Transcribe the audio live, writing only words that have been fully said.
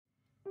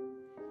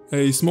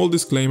A small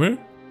disclaimer.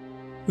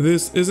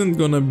 This isn't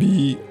gonna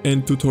be a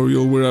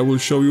tutorial where I will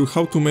show you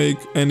how to make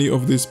any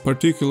of these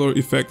particular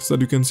effects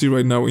that you can see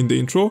right now in the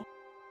intro,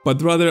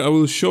 but rather I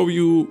will show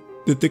you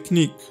the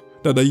technique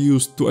that I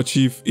used to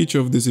achieve each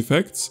of these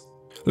effects.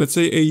 Let's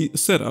say a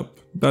setup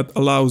that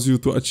allows you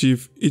to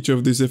achieve each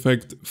of these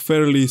effects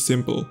fairly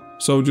simple.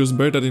 So just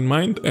bear that in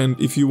mind, and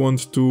if you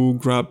want to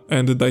grab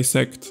and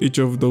dissect each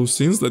of those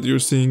scenes that you're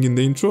seeing in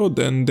the intro,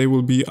 then they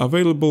will be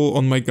available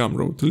on my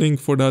Gumroad, link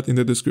for that in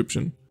the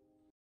description.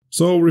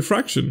 So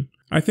Refraction.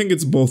 I think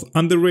it's both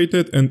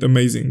underrated and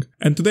amazing,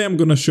 and today I'm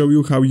gonna show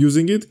you how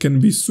using it can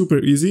be super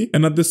easy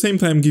and at the same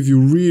time give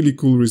you really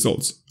cool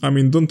results. I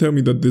mean, don't tell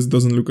me that this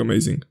doesn't look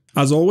amazing.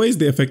 As always,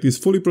 the effect is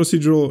fully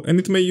procedural and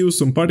it may use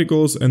some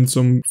particles and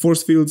some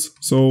force fields,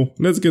 so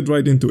let's get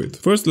right into it.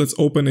 First, let's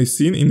open a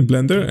scene in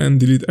Blender and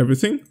delete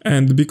everything,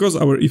 and because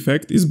our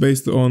effect is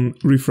based on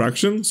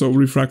refraction, so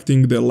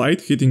refracting the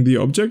light hitting the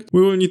object,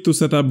 we will need to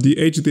set up the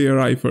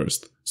HDRI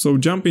first. So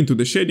jump into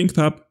the Shading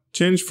tab,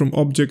 change from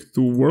object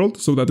to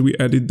world so that we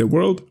edit the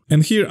world,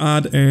 and here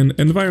add an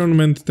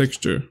environment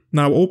texture.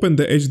 Now open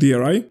the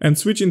HDRI and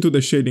switch into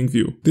the shading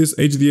view. This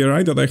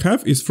HDRI that I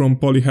have is from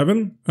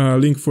Polyheaven,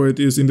 link for it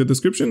is in the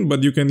description,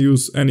 but you can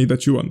use any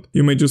that you want.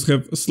 You may just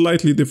have a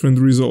slightly different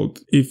result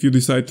if you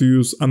decide to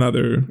use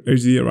another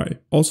HDRI.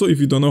 Also,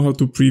 if you don't know how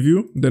to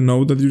preview the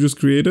node that you just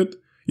created,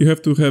 you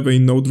have to have a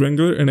node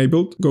wrangler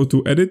enabled. Go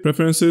to Edit,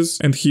 Preferences,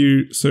 and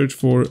here search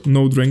for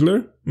Node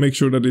Wrangler. Make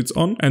sure that it's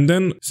on, and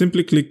then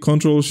simply click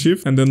Ctrl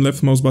Shift and then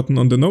left mouse button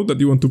on the node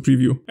that you want to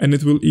preview, and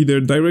it will either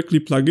directly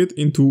plug it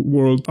into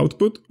world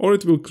output or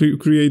it will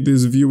create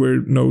this viewer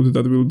node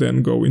that will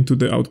then go into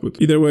the output.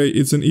 Either way,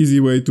 it's an easy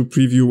way to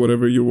preview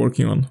whatever you're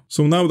working on.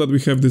 So now that we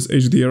have this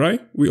HDRI,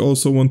 we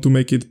also want to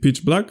make it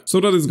pitch black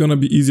so that it's gonna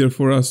be easier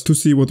for us to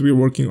see what we're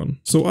working on.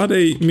 So add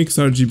a Mix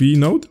RGB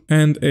node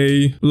and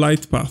a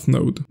light path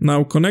node.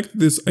 Now connect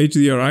this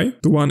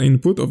HDRI to one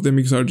input of the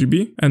Mix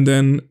RGB, and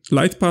then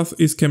light path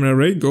is camera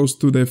ray goes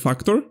to the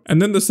factor, and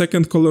then the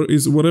second color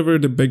is whatever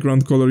the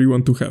background color you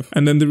want to have,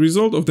 and then the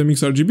result of the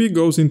Mix RGB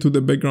goes into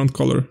the background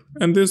color,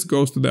 and this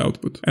goes to the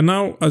output. And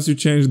now as you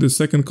change the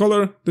second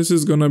color, this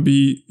is gonna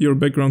be your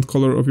background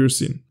color of your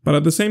scene, but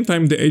at the same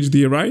time the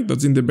HDRI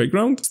that's in the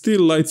background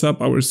still lights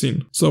up our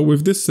scene. So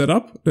with this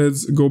setup,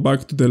 let's go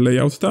back to the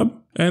layout tab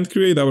and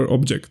create our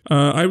object.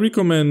 I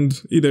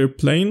recommend either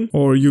plane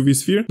or UV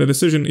sphere. The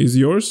decision is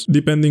yours,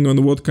 depending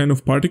on what kind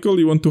of particle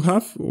you want to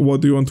have,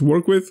 what you want to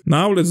work with.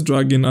 Now let's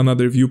drag in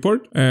another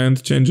viewport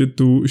and change it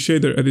to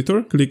shader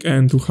editor. Click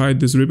N to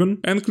hide this ribbon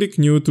and click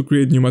new to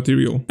create new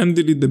material and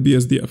delete the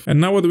BSDF. And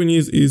now what we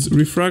need is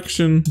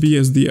Refraction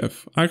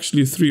BSDF.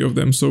 Actually 3 of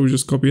them, so we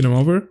just copy them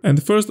over.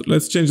 And first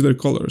let's change their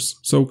colors.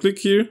 So click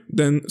here,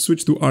 then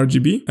switch to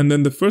RGB, and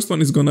then the first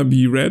one is gonna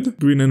be red,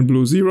 green and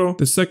blue 0,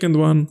 the second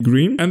one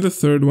green, and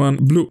the third one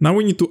blue. Now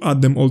we need to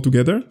add them all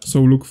together,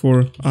 so look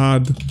for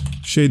add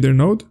shader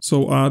node.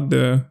 So add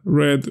the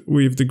red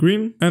with the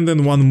green, and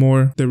then one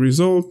more, the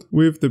result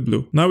with the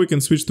blue. Now we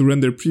can switch to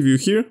render preview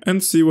here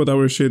and see what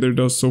our shader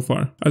does so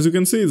far. As you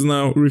can see, it's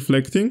now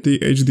reflecting the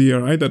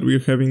HDRI that we're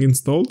having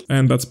installed,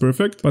 and that's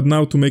perfect. But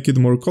now to make it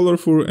more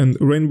colorful and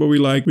rainbowy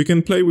like, we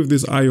can play with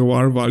this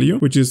IOR value,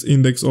 which is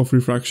index of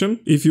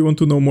refraction. If you want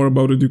to know more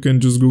about it, you can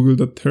just Google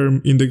the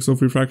term index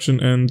of refraction,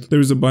 and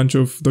there is a bunch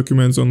of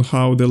documents on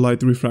how the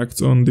light refracts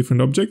on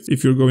different objects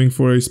if you're going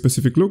for a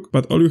specific look.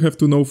 But all you have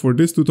to know for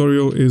this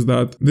tutorial is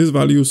that this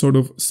value sort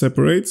of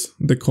separates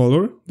the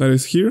color that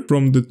is here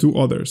from the two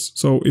others.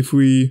 So if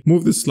we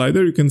move this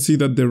slider, you can see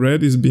that the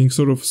red is being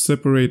sort of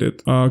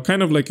separated,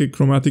 kind of like a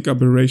chromatic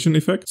aberration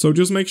effect. So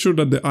just make sure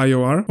that the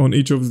IOR on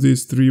each of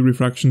these 3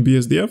 refraction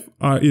BSDF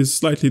is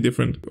slightly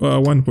different,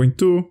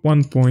 1.2,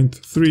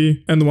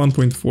 1.3 and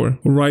 1.4.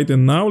 Right,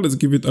 and now let's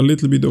give it a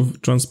little bit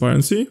of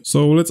transparency.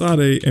 So let's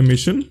add a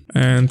emission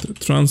and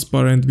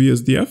transparent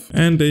BSDF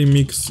and a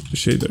mix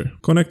shader.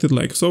 Connect it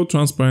like so,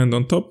 transparent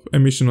on top,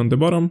 emission on the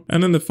bottom,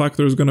 and then the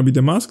factor is gonna be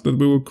the mask that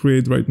we will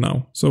create right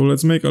now. So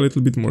let's make a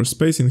little bit more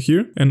space in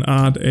here and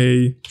add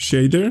a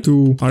shader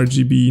to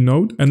RGB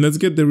node, and let's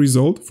get the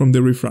result from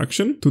the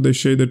refraction to the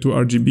shader to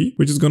RGB,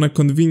 which is gonna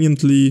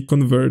conveniently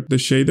convert the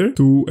shader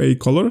to a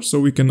color so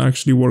we can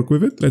actually work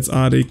with it. Let's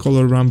add a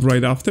color ramp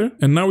right after,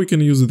 and now we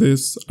can use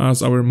this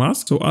as our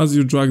mask. So as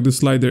you drag the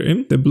slider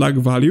in, the black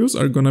values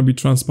are gonna be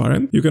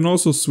transparent. You can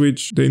also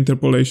switch the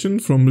interpolation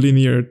from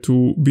linear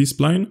to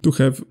B-spline to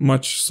have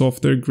much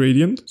softer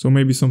gradient, so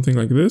maybe something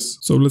like this.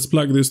 So let's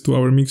plug this to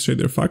our mix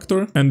shader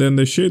factor, and then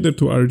the shader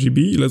to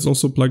RGB, let's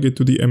also plug it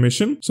to the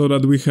emission so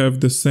that we have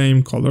the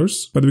same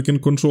colors, but we can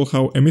control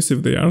how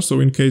emissive they are. So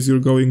in case you're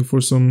going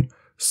for some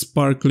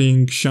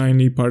sparkling,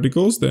 shiny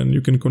particles, then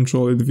you can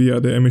control it via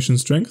the emission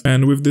strength.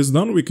 And with this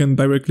done, we can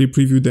directly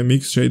preview the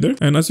mix shader.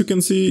 And as you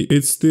can see,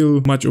 it's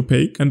still much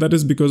opaque. And that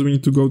is because we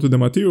need to go to the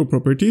material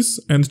properties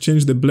and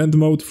change the blend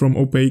mode from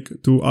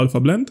opaque to alpha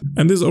blend.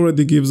 And this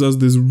already gives us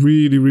this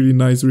really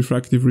nice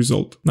refractive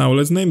result. Now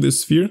let's name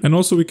this sphere. And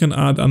also we can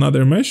add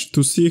another mesh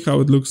to see how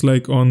it looks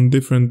like on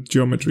different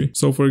geometry.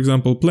 So for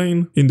example,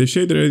 plane, in the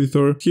shader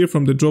editor, here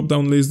from the drop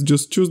down list,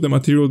 just choose the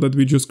material that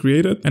we just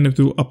created and it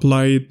will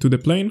apply it to the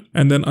plane.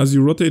 And then as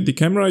you rotate the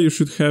camera, you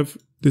should have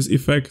this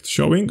effect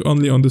showing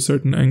only on the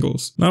certain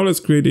angles. Now let's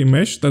create a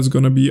mesh that's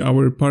gonna be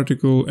our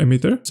particle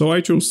emitter. So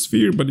I chose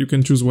sphere, but you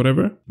can choose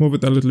whatever. Move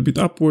it a little bit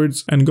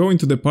upwards and go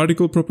into the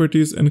particle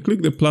properties and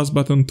click the plus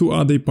button to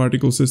add a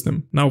particle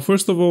system. Now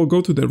first of all,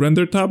 go to the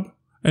render tab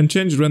and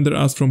change render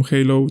as from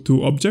halo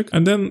to object,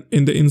 and then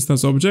in the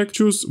instance object,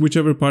 choose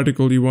whichever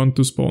particle you want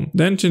to spawn.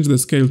 Then change the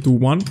scale to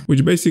 1,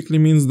 which basically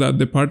means that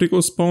the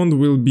particle spawned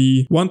will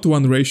be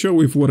 1:1 ratio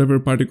with whatever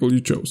particle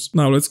you chose.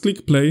 Now let's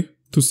click play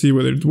to see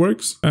whether it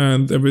works,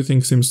 and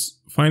everything seems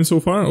fine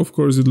so far. Of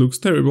course it looks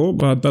terrible,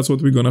 but that's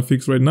what we're gonna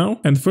fix right now.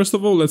 And first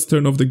of all, let's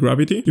turn off the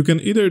gravity. You can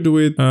either do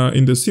it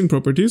in the scene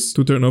properties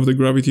to turn off the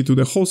gravity to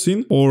the whole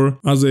scene, or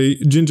as a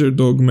ginger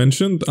dog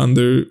mentioned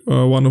under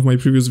one of my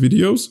previous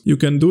videos, you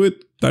can do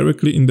it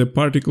directly in the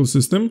particle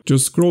system.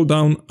 Just scroll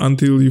down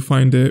until you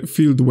find the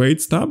field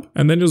weights tab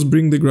and then just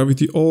bring the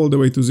gravity all the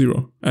way to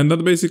 0. And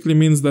that basically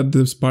means that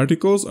these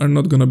particles are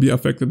not gonna be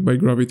affected by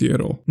gravity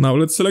at all. Now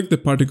let's select the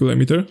particle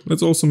emitter.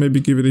 Let's also maybe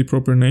give it a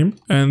proper name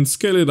and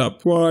scale it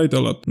up quite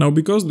a lot. Now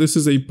because this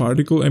is a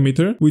particle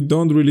emitter, we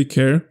don't really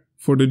care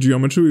for the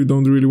geometry, we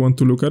don't really want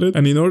to look at it.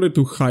 And in order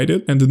to hide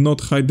it and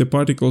not hide the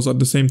particles at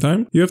the same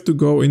time, you have to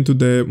go into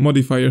the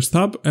modifiers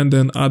tab and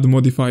then add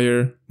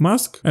modifier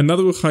mask, and that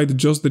will hide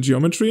just the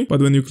geometry.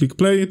 But when you click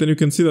play, then you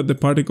can see that the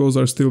particles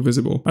are still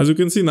visible. As you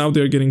can see now,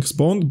 they're getting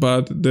spawned,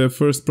 but the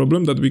first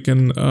problem that we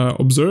can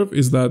observe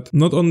is that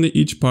not only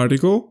each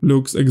particle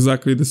looks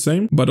exactly the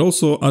same, but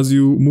also as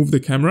you move the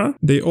camera,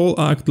 they all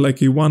act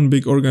like a one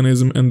big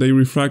organism and they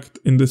refract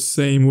in the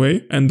same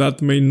way, and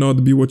that may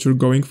not be what you're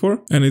going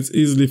for, and it's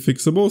easily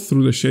fixable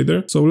through the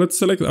shader. So let's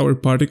select our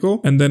particle,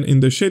 and then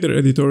in the shader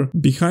editor,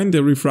 behind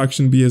the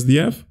refraction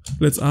BSDF,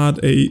 let's add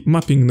a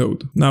mapping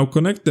node. Now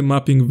connect the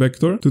mapping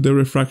vector to the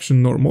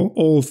refraction normal,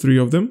 all three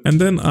of them,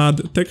 and then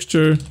add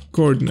texture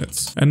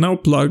coordinates. And now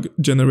plug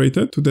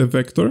generated to the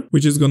vector,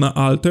 which is gonna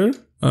alter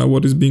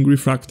what is being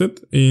refracted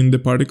in the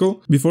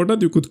particle. Before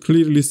that, you could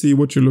clearly see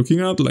what you're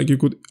looking at, like you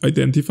could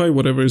identify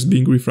whatever is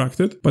being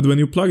refracted. But when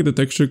you plug the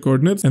texture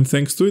coordinates, and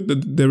thanks to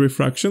it, the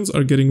refractions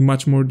are getting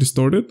much more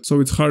distorted, so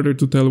it's harder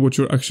to tell what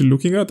you're actually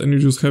looking at, and you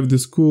just have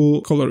this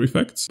cool color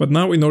effects. But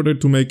now, in order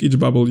to make each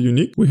bubble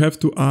unique, we have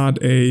to add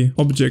a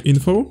object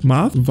info,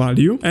 math,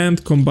 value,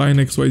 and combine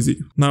XYZ.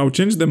 Now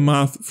change the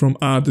math from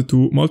add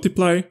to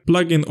multiply,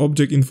 plug in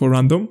object info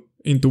random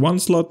into one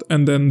slot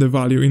and then the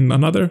value in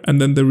another, and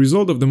then the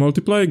result of the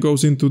multiply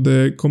goes into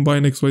the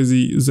combine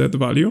XYZ Z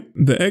value.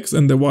 The X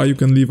and the Y you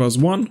can leave as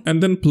 1,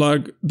 and then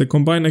plug the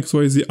combine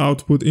XYZ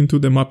output into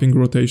the mapping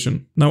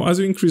rotation. Now as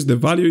you increase the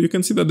value, you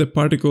can see that the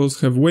particles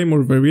have way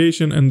more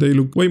variation and they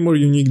look way more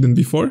unique than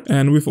before.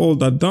 And with all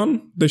that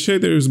done, the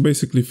shader is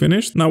basically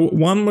finished. Now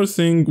one more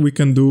thing we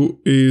can do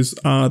is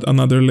add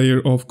another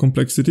layer of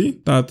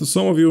complexity that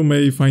some of you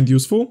may find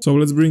useful. So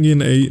let's bring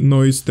in a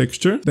noise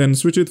texture, then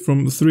switch it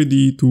from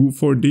 3D to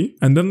 4D,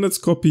 and then let's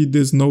copy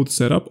this node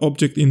setup,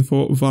 object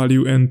info,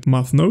 value, and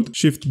math node,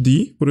 shift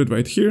D, put it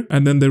right here,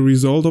 and then the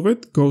result of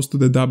it goes to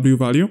the W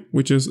value,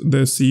 which is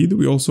the seed.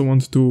 We also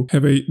want to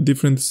have a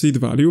different seed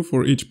value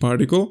for each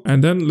particle,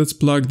 and then let's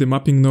plug the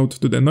mapping node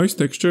to the noise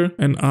texture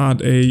and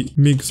add a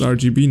mix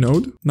RGB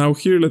node. Now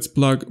here let's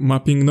plug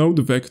mapping node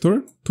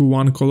vector to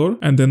one color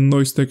and then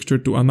noise texture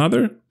to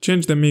another,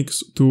 change the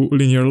mix to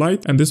linear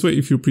light, and this way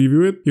if you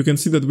preview it, you can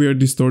see that we are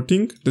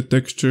distorting the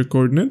texture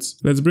coordinates.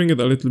 Let's bring it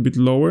a little bit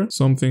lower,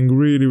 something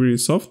really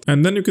soft,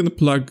 and then you can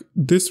plug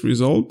this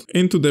result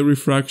into the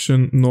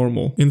refraction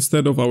normal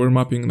instead of our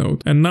mapping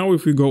node. And now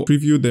if we go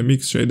preview the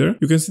mix shader,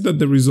 you can see that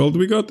the result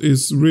we got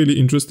is really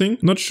interesting.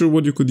 Not sure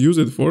what you could use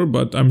it for,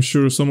 but I'm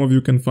sure some of you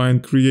can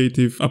find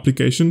creative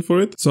application for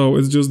it, so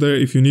it's just there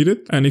if you need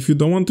it. And if you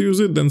don't want to use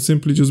it, then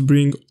simply just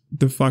bring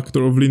the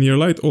factor of linear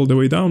light all the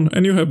way down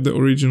and you have the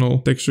original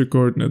texture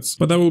coordinates.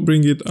 But I will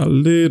bring it a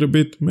little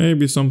bit,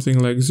 maybe something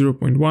like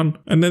 0.1,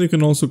 and then you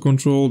can also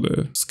control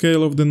the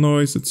scale of the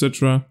noise,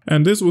 etc.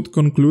 And this would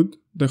conclude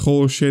the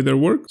whole shader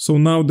work. So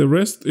now the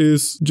rest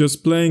is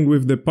just playing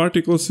with the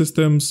particle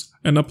systems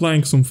and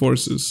applying some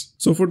forces.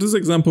 So for this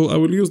example, I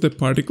will use the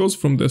particles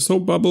from the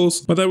soap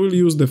bubbles, but I will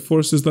use the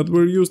forces that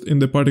were used in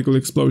the particle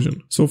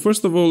explosion. So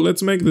first of all,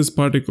 let's make this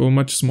particle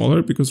much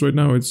smaller because right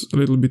now it's a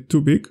little bit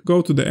too big.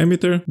 Go to the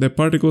emitter, the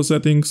particle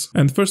settings,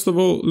 and first of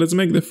all, let's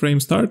make the frame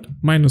start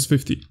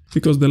 -50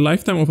 because the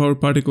lifetime of our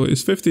particle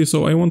is 50,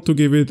 so I want to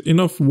give it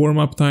enough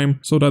warm-up time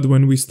so that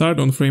when we start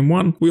on frame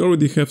 1, we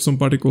already have some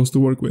particles to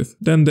work with.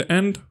 Then the end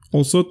blend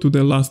also to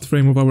the last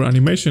frame of our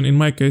animation. In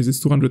my case, it's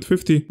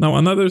 250. Now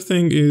another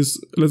thing is,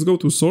 let's go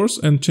to source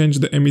and change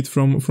the emit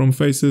from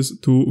faces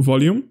to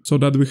volume, so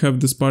that we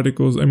have these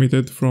particles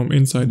emitted from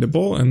inside the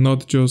ball and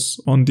not just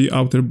on the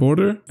outer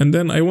border. And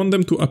then I want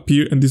them to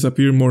appear and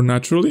disappear more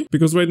naturally,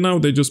 because right now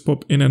they just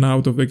pop in and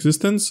out of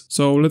existence.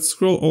 So let's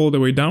scroll all the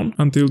way down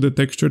until the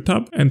texture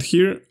tab, and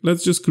here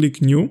let's just click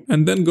new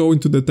and then go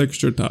into the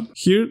texture tab.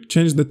 Here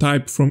change the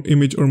type from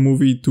image or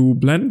movie to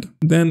blend.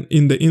 Then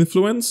in the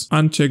influence,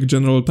 uncheck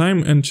general time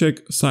and check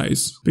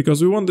size,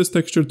 because we want this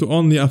texture to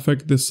only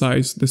affect the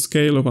size, the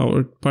scale of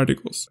our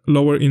particles.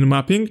 Lower in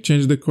mapping,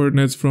 change the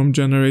coordinates from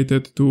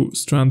generated to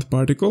strand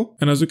particle,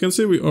 and as you can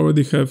see we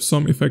already have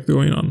some effect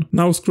going on.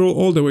 Now scroll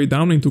all the way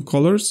down into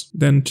colors,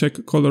 then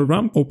check color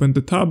ramp, open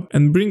the tab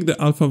and bring the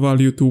alpha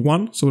value to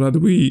 1 so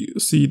that we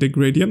see the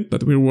gradient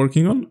that we're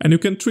working on. And you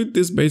can treat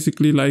this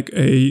basically like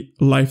a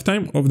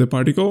lifetime of the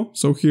particle.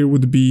 So here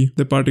would be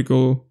the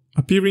particle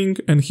appearing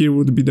and here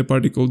would be the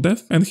particle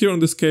depth, and here on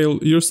the scale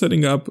you're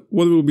setting up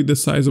what will be the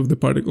size of the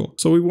particle.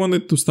 So we want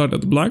it to start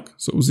at black,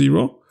 so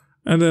 0,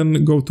 and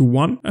then go to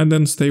 1 and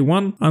then stay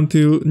 1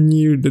 until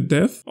near the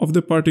depth of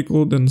the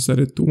particle, then set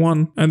it to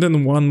 1 and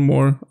then 1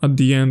 more at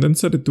the end and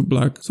set it to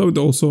black, so it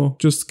also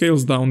just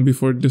scales down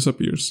before it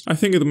disappears. I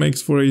think it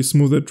makes for a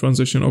smoother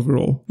transition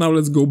overall. Now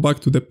let's go back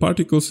to the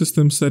particle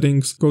system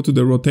settings, go to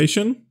the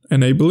rotation,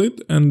 enable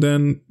it, and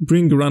then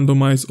bring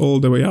randomize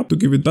all the way up to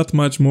give it that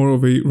much more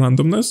of a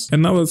randomness.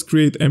 And now let's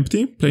create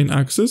empty plane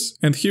axis,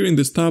 and here in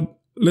this tab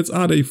let's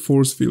add a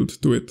force field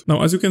to it.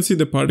 Now as you can see,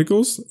 the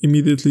particles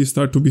immediately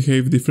start to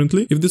behave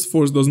differently. If this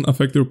force doesn't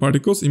affect your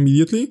particles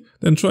immediately,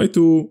 then try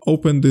to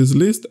open this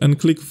list and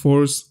click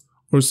force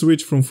or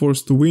switch from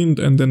force to wind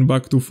and then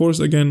back to force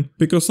again,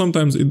 because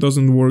sometimes it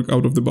doesn't work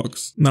out of the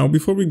box. Now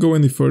before we go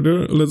any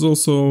further, let's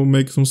also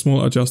make some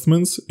small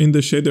adjustments. In the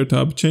shader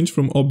tab, change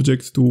from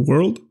object to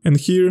world, and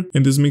here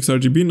in this mix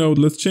RGB node,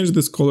 let's change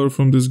this color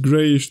from this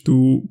grayish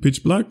to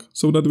pitch black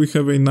so that we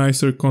have a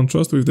nicer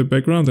contrast with the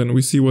background and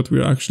we see what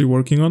we're actually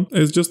working on.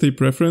 It's just a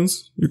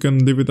preference, you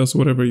can leave it as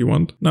whatever you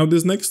want. Now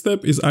this next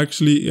step is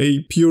actually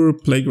a pure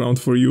playground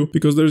for you,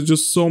 because there's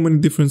just so many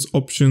different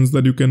options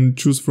that you can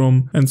choose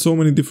from and so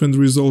many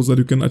different results that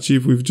you can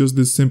achieve with just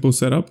this simple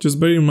setup. Just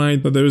bear in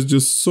mind that there is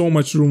just so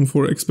much room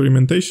for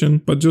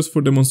experimentation, but just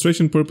for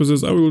demonstration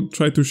purposes I will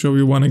try to show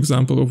you one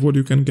example of what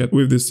you can get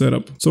with this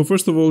setup. So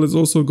first of all, let's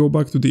also go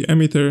back to the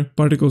emitter,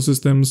 particle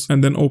systems,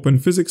 and then open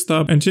physics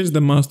tab and change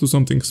the mass to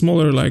something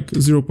smaller like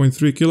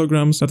 0.3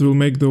 kilograms. That will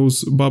make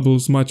those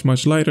bubbles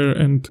much lighter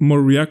and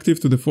more reactive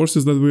to the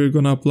forces that we're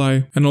gonna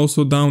apply. And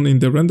also down in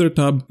the render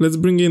tab, let's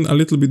bring in a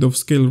little bit of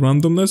scale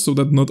randomness so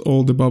that not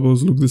all the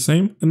bubbles look the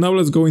same. And now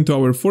let's go into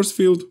our force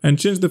field and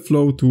change the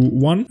flow to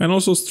 1 and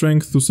also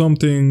strength to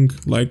something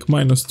like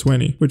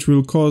 -20, which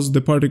will cause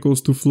the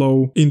particles to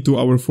flow into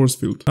our force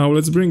field. Now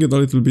let's bring it a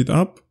little bit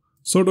up,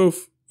 sort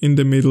of in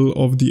the middle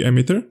of the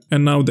emitter.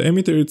 And now the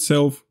emitter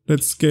itself,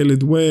 let's scale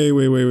it way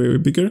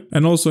bigger.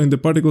 And also in the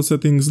particle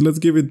settings, let's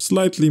give it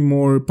slightly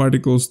more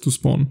particles to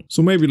spawn.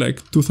 So maybe like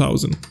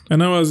 2000. And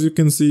now as you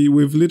can see,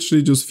 with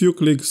literally just few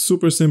clicks,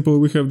 super simple,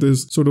 we have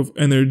this sort of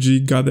energy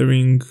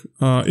gathering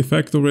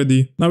effect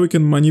already. Now we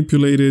can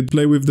manipulate it,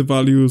 play with the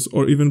values,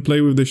 or even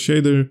play with the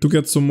shader to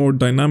get some more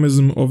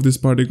dynamism of these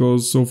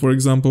particles. So for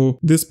example,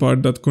 this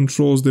part that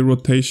controls the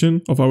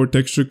rotation of our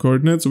texture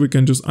coordinates, we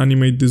can just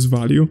animate this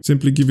value.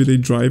 Simply give it a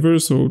driver,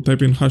 so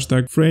type in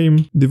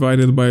 #frame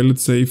divided by,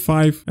 let's say,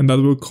 5, and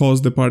that will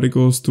cause the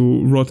particles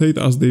to rotate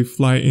as they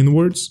fly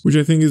inwards, which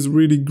I think is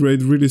really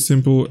great, really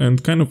simple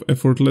and kind of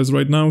effortless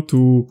right now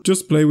to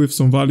just play with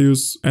some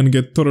values and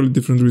get totally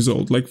different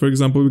result. Like for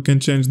example, we can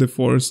change the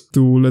force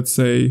to, let's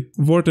say,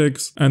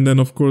 vortex, and then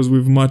of course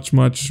with much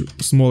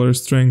smaller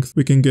strength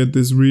we can get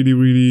this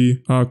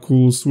really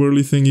cool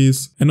swirly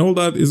thingies, and all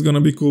that is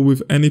gonna be cool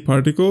with any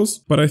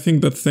particles, but I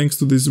think that thanks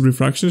to this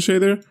refraction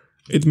shader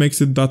it makes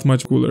it that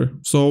much cooler.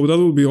 So that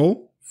will be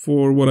all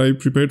for what I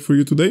prepared for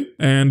you today.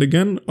 And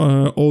again,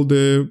 all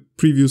the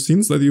previous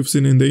scenes that you've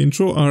seen in the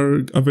intro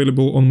are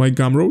available on my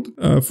Gumroad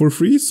for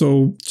free,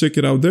 so check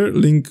it out there,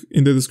 link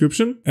in the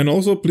description. And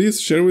also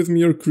please share with me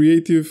your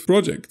creative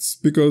projects,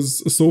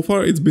 because so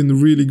far it's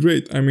been really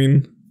great. I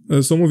mean,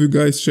 some of you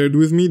guys shared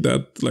with me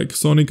that like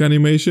Sonic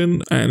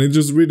animation, and it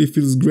just really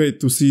feels great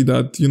to see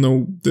that, you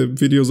know, the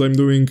videos I'm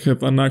doing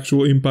have an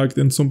actual impact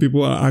and some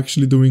people are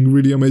actually doing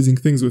really amazing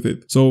things with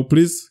it. So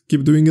please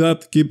keep doing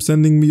that, keep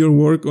sending me your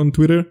work on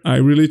Twitter. I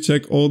really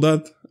check all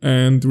that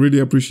and really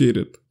appreciate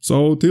it.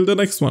 So till the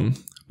next one,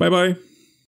 bye bye.